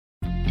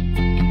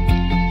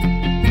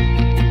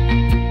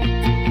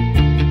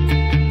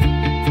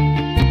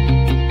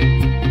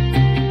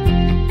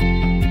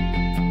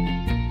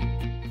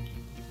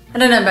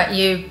don't know about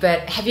you,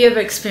 but have you ever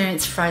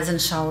experienced frozen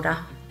shoulder?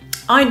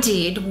 I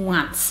did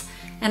once,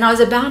 and I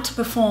was about to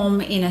perform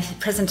in a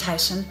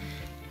presentation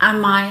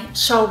and my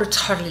shoulder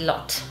totally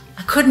locked.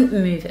 I couldn't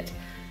move it.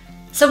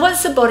 So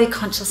what's the body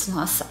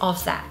consciousness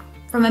of that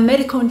from a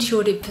medical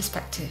intuitive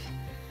perspective?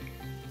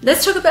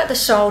 Let's talk about the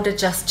shoulder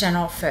just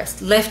general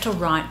first. Left or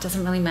right,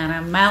 doesn't really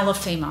matter. Male or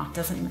female,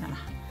 doesn't matter.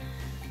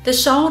 The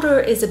shoulder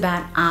is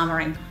about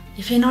armoring.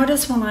 If you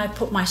notice, when I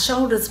put my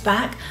shoulders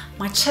back,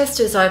 my chest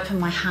is open,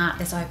 my heart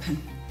is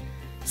open.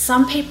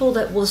 Some people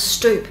that will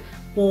stoop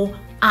will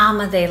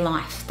armor their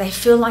life. They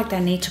feel like they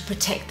need to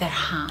protect their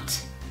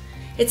heart.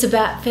 It's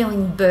about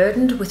feeling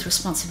burdened with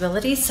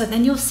responsibilities, so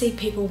then you'll see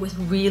people with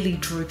really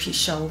droopy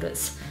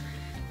shoulders.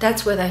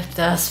 That's where they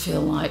just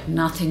feel like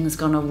nothing's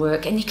gonna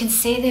work, and you can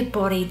see their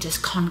body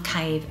just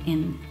concave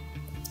in.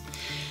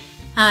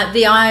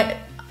 The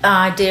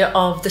idea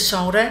of the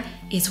shoulder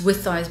is,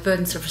 with those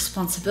burdens of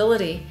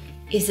responsibility,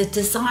 is a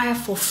desire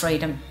for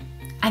freedom.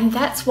 And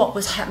that's what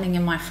was happening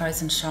in my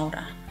frozen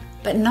shoulder.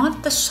 But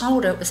not the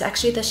shoulder, it was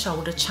actually the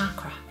shoulder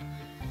chakra.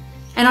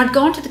 And I'd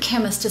gone to the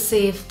chemist to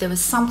see if there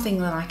was something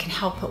that I can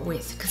help it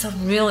with, because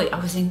I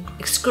was in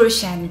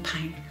excruciating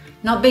pain.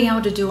 Not being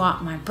able to do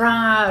up my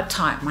bra,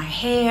 tie up my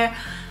hair.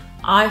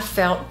 I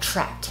felt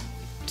trapped.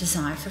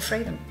 Desire for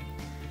freedom.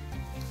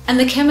 And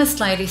the chemist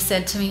lady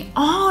said to me,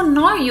 "Oh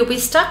no, you'll be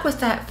stuck with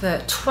that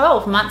for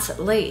 12 months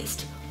at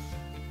least."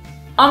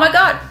 Oh my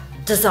God,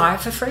 desire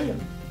for freedom.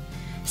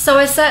 So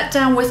I sat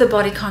down with the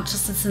body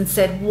consciousness and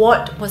said,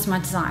 what was my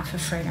desire for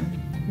freedom?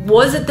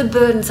 Was it the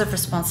burdens of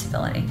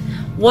responsibility?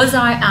 Was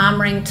I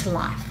armoring to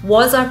life?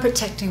 Was I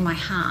protecting my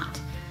heart?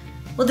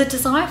 Well, the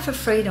desire for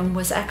freedom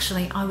was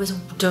actually, I was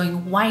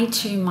doing way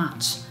too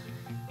much.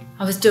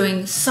 I was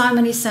doing so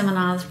many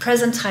seminars,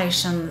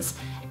 presentations,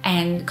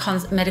 and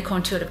medical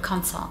intuitive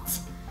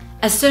consults.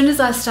 As soon as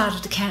I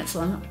started to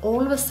cancel them,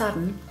 all of a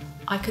sudden,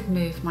 I could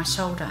move my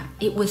shoulder.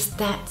 It was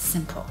that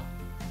simple.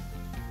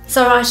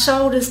 So our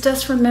shoulders,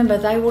 just remember,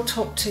 they will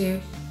talk to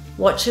you.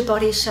 Watch your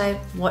body shape,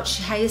 watch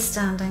how you're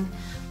standing,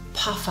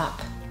 puff up.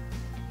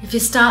 If you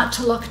start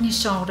to lock in your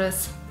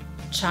shoulders,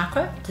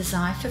 chakra,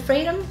 desire for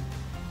freedom,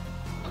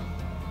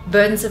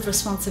 burdens of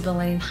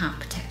responsibility and heart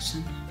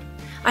protection.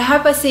 I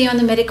hope I see you on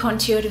the medical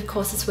intuitive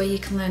courses where you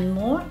can learn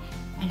more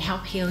and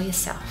help heal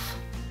yourself.